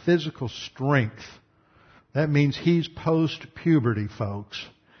amount of physical strength. That means he's post-puberty, folks.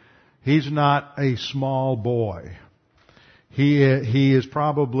 He's not a small boy. He is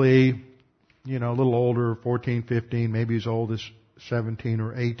probably, a little older, 14, 15, maybe as old as 17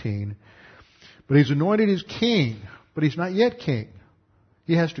 or 18. But he's anointed as king, but he's not yet king.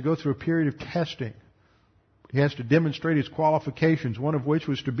 He has to go through a period of testing. He has to demonstrate his qualifications, one of which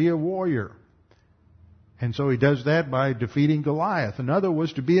was to be a warrior. And so he does that by defeating Goliath. Another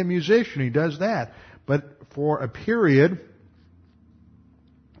was to be a musician. He does that. But for a period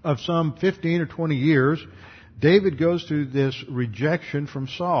of some 15 or 20 years, David goes through this rejection from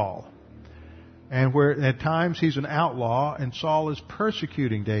Saul. And where at times he's an outlaw and Saul is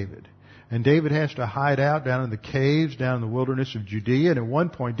persecuting David. And David has to hide out down in the caves, down in the wilderness of Judea. And at one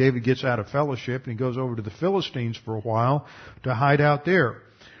point David gets out of fellowship and he goes over to the Philistines for a while to hide out there.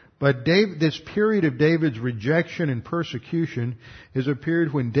 But this period of David's rejection and persecution is a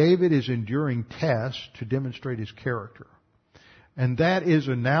period when David is enduring tests to demonstrate his character. And that is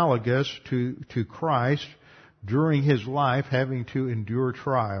analogous to Christ during his life having to endure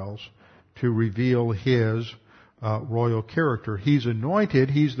trials to reveal his royal character. He's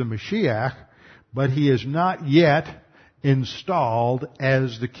anointed, he's the Mashiach, but he is not yet installed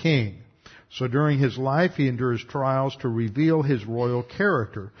as the king. So during his life he endures trials to reveal his royal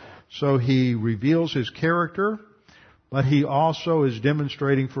character. So he reveals his character, but he also is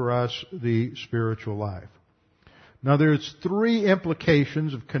demonstrating for us the spiritual life. Now there's 3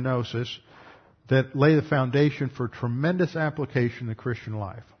 implications of kenosis that lay the foundation for tremendous application in the Christian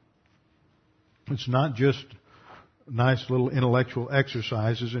life. It's not just nice little intellectual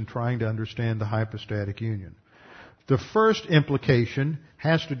exercises in trying to understand the hypostatic union. The first implication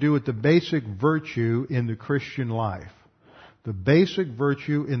has to do with the basic virtue in the Christian life. The basic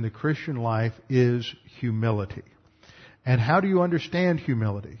virtue in the Christian life is humility. And how do you understand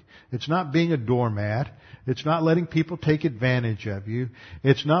humility? It's not being a doormat. It's not letting people take advantage of you.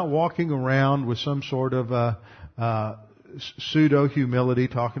 It's not walking around with some sort of pseudo-humility,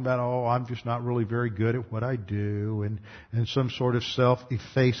 talking about, I'm just not really very good at what I do, and some sort of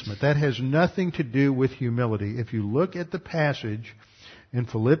self-effacement. That has nothing to do with humility. If you look at the passage in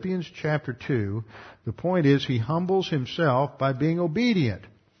Philippians chapter 2, the point is he humbles himself by being obedient.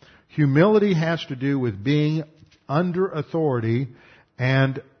 Humility has to do with being under authority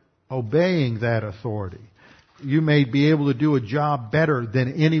and obeying that authority. You may be able to do a job better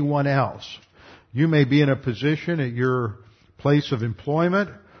than anyone else. You may be in a position at your place of employment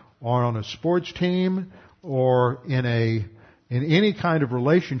or on a sports team or in any kind of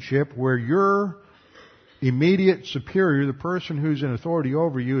relationship where your immediate superior, the person who's in authority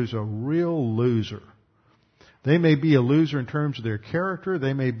over you, is a real loser. They may be a loser in terms of their character.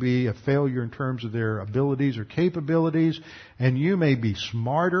 They may be a failure in terms of their abilities or capabilities. And you may be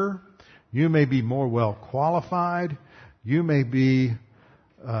smarter. You may be more well qualified. You may be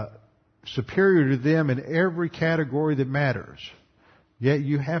superior to them in every category that matters. Yet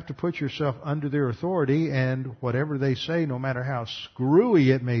you have to put yourself under their authority, and whatever they say, no matter how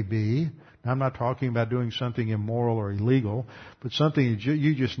screwy it may be, I'm not talking about doing something immoral or illegal, but something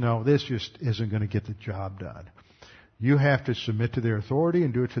you just know this just isn't going to get the job done. You have to submit to their authority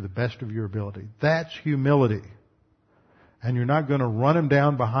and do it to the best of your ability. That's humility. And you're not going to run them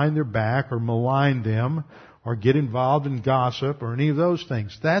down behind their back or malign them or get involved in gossip or any of those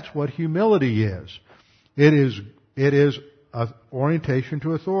things. That's what humility is. It is an orientation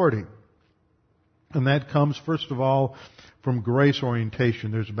to authority. And that comes, first of all, from grace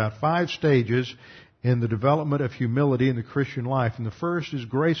orientation. There's about 5 stages in the development of humility in the Christian life. And the first is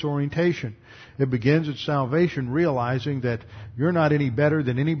grace orientation. It begins at salvation, realizing that you're not any better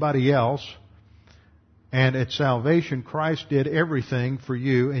than anybody else. And at salvation, Christ did everything for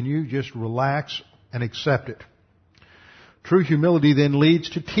you, and you just relax and accept it. True humility then leads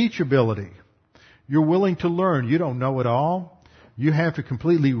to teachability. You're willing to learn. You don't know it all. You have to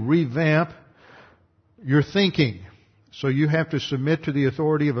completely revamp your thinking. So you have to submit to the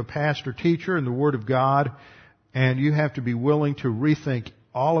authority of a pastor teacher and the Word of God, and you have to be willing to rethink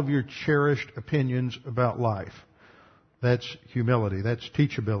all of your cherished opinions about life. That's humility. That's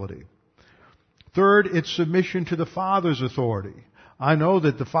teachability. Third, it's submission to the Father's authority. I know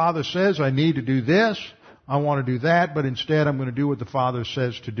that the Father says I need to do this, I want to do that, but instead I'm going to do what the Father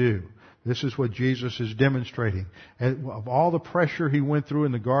says to do. This is what Jesus is demonstrating. And of all the pressure he went through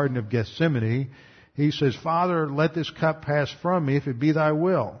in the Garden of Gethsemane, he says, Father, let this cup pass from me if it be thy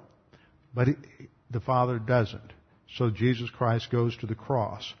will. But the Father doesn't. So Jesus Christ goes to the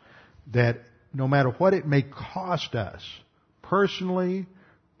cross. That no matter what it may cost us, personally,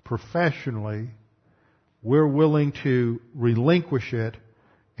 professionally, we're willing to relinquish it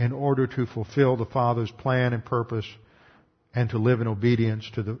in order to fulfill the Father's plan and purpose and to live in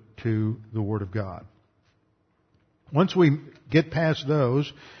obedience to the Word of God. Once we get past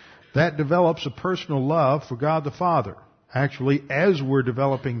those, that develops a personal love for God the Father. Actually, as we're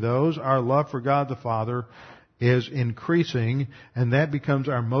developing those, our love for God the Father is increasing, and that becomes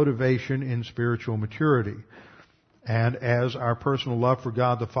our motivation in spiritual maturity. And as our personal love for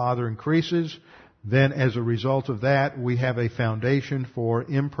God the Father increases, then as a result of that, we have a foundation for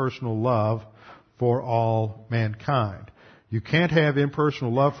impersonal love for all mankind. You can't have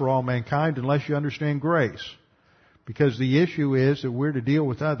impersonal love for all mankind unless you understand grace. Because the issue is that we're to deal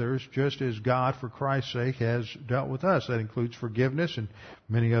with others just as God, for Christ's sake, has dealt with us. That includes forgiveness and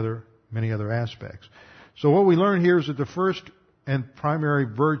many other aspects. So what we learn here is that the first and primary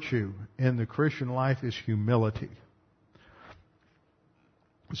virtue in the Christian life is humility.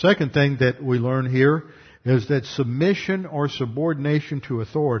 The second thing that we learn here is that submission or subordination to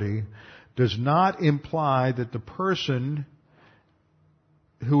authority does not imply that the person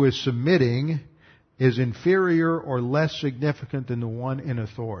who is submitting is inferior or less significant than the one in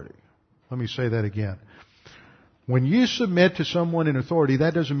authority. Let me say that again. When you submit to someone in authority,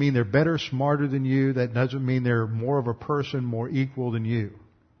 that doesn't mean they're better, smarter than you. That doesn't mean they're more of a person, more equal than you.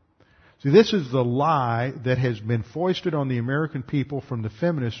 See, this is the lie that has been foisted on the American people from the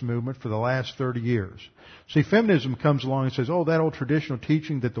feminist movement for the last 30 years. See, feminism comes along and says, oh, that old traditional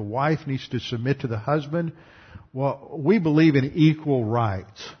teaching that the wife needs to submit to the husband. Well, we believe in equal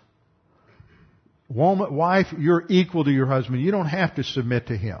rights. Wife, you're equal to your husband. You don't have to submit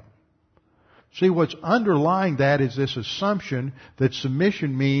to him. See, what's underlying that is this assumption that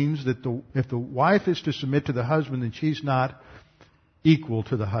submission means that if the wife is to submit to the husband, then she's not equal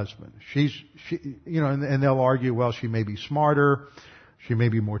to the husband. And they'll argue, well, she may be smarter, she may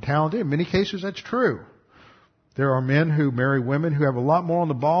be more talented. In many cases, that's true. There are men who marry women who have a lot more on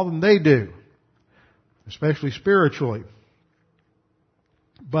the ball than they do, especially spiritually.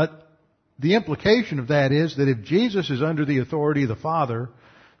 But the implication of that is that if Jesus is under the authority of the Father,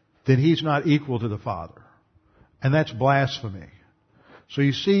 then He's not equal to the Father. And that's blasphemy. So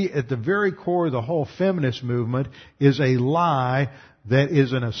you see, at the very core of the whole feminist movement is a lie that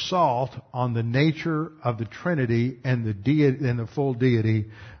is an assault on the nature of the Trinity and the full deity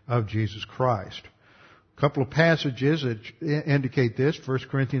of Jesus Christ. A couple of passages that indicate this, 1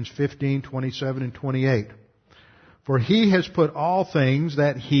 Corinthians 15, 27 and 28. For He has put all things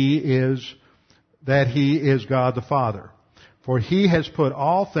that He is God the Father. For He has put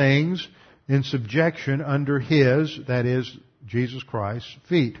all things in subjection under His, that is, Jesus Christ's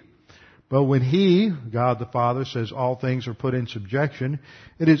feet. But when He, God the Father, says all things are put in subjection,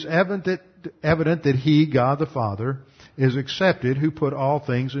 it is evident that He, God the Father, is accepted who put all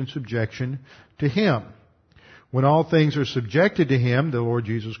things in subjection to Him. When all things are subjected to Him, the Lord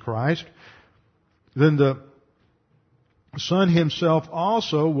Jesus Christ, then the Son Himself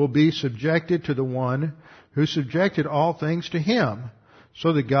also will be subjected to the one who subjected all things to Him,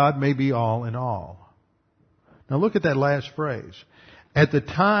 so that God may be all in all. Now look at that last phrase. At the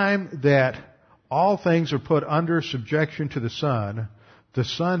time that all things are put under subjection to the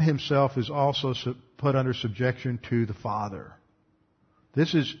Son Himself is also put under subjection to the Father.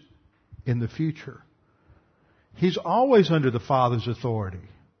 This is in the future. He's always under the Father's authority.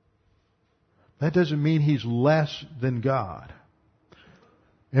 That doesn't mean He's less than God.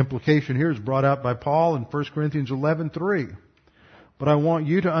 Implication here is brought out by Paul in 1 Corinthians 11:3. But I want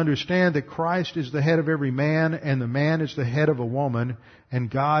you to understand that Christ is the head of every man, and the man is the head of a woman,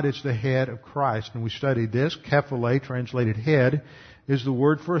 and God is the head of Christ. And we studied this. Kephale, translated head, is the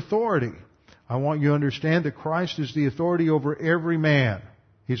word for authority. I want you to understand that Christ is the authority over every man.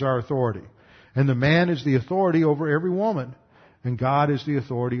 He's our authority. And the man is the authority over every woman, and God is the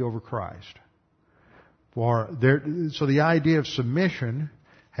authority over Christ. So the idea of submission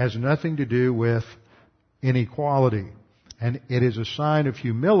has nothing to do with inequality. And it is a sign of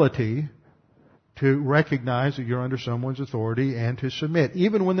humility to recognize that you're under someone's authority and to submit,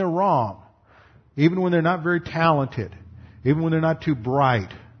 even when they're wrong, even when they're not very talented, even when they're not too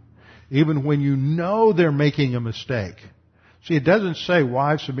bright, even when you know they're making a mistake. See, it doesn't say,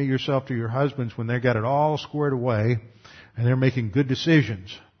 wives, submit yourself to your husbands when they've got it all squared away and they're making good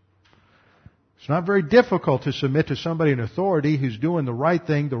decisions. It's not very difficult to submit to somebody in authority who's doing the right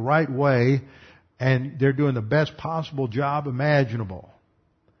thing the right way, and they're doing the best possible job imaginable.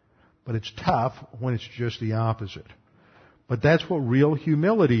 But it's tough when it's just the opposite. But that's what real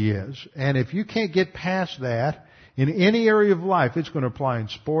humility is. And if you can't get past that In any area of life, it's going to apply in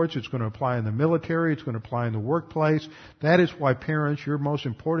sports, it's going to apply in the military, it's going to apply in the workplace. That is why parents, your most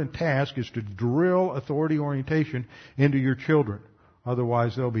important task is to drill authority orientation into your children.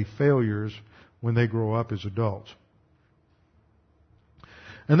 Otherwise, they'll be failures when they grow up as adults.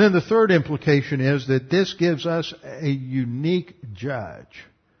 And then the third implication is that this gives us a unique judge.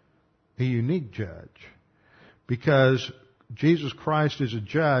 A unique judge. Because Jesus Christ is a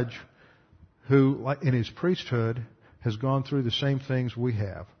judge who, in his priesthood, has gone through the same things we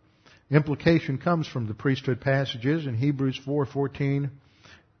have. Implication comes from the priesthood passages in Hebrews 4:14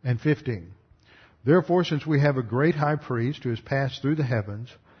 and 15. Therefore, since we have a great high priest who has passed through the heavens,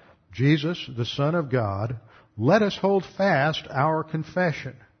 Jesus, the Son of God, let us hold fast our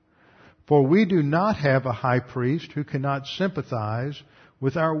confession. For we do not have a high priest who cannot sympathize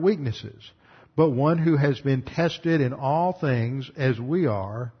with our weaknesses, but one who has been tested in all things as we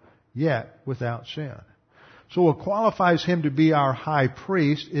are, yet without sin. So what qualifies him to be our high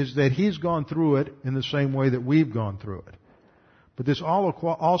priest is that he's gone through it in the same way that we've gone through it. But this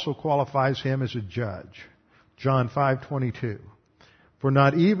also qualifies him as a judge. John 5:22. For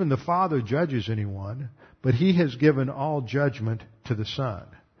not even the Father judges anyone, but he has given all judgment to the Son.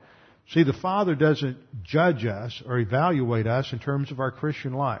 See, the Father doesn't judge us or evaluate us in terms of our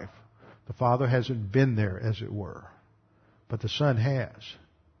Christian life. The Father hasn't been there, as it were. But the Son has.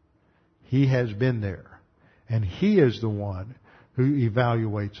 He has been there. And He is the one who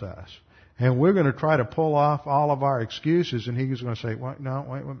evaluates us. And we're going to try to pull off all of our excuses, and He's going to say, wait,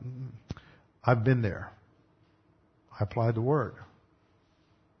 I've been there. I applied the Word.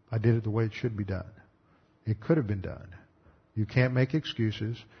 I did it the way it should be done. It could have been done. You can't make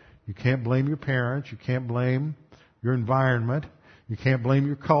excuses. You can't blame your parents. You can't blame your environment. You can't blame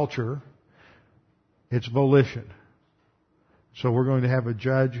your culture. It's volition. So we're going to have a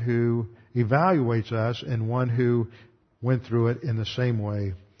judge who evaluates us and one who went through it in the same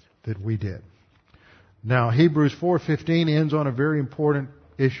way that we did. Now, Hebrews 4:15 ends on a very important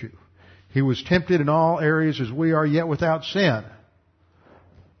issue. He was tempted in all areas as we are, yet without sin.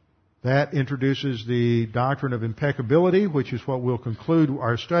 That introduces the doctrine of impeccability, which is what we'll conclude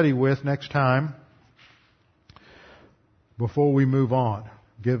our study with next time before we move on,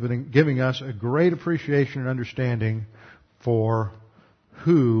 giving us a great appreciation and understanding for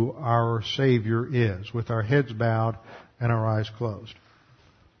who our Savior is, with our heads bowed and our eyes closed.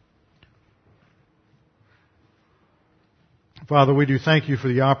 Father, we do thank You for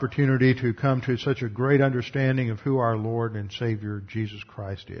the opportunity to come to such a great understanding of who our Lord and Savior Jesus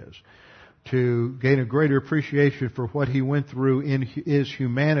Christ is, to gain a greater appreciation for what He went through in His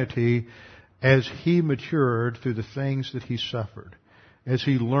humanity as He matured through the things that He suffered, as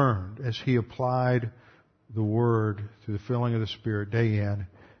He learned, as He applied the Word through the filling of the Spirit day in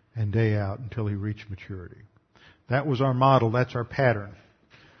and day out until He reached maturity. That was our model. That's our pattern.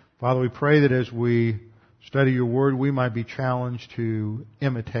 Father, we pray that as we study Your Word, we might be challenged to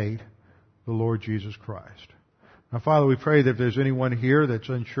imitate the Lord Jesus Christ. Now, Father, we pray that if there's anyone here that's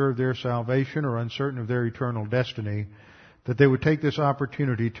unsure of their salvation or uncertain of their eternal destiny, that they would take this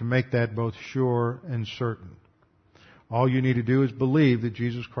opportunity to make that both sure and certain. All you need to do is believe that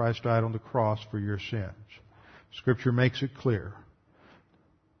Jesus Christ died on the cross for your sins. Scripture makes it clear.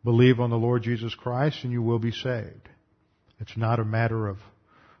 Believe on the Lord Jesus Christ and you will be saved. It's not a matter of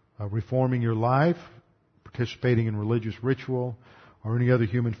reforming your life, participating in religious ritual, or any other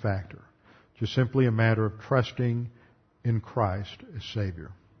human factor. Just simply a matter of trusting in Christ as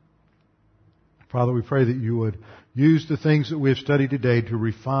Savior. Father, we pray that You would use the things that we have studied today to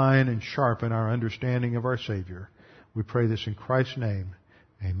refine and sharpen our understanding of our Savior. We pray this in Christ's name.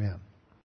 Amen.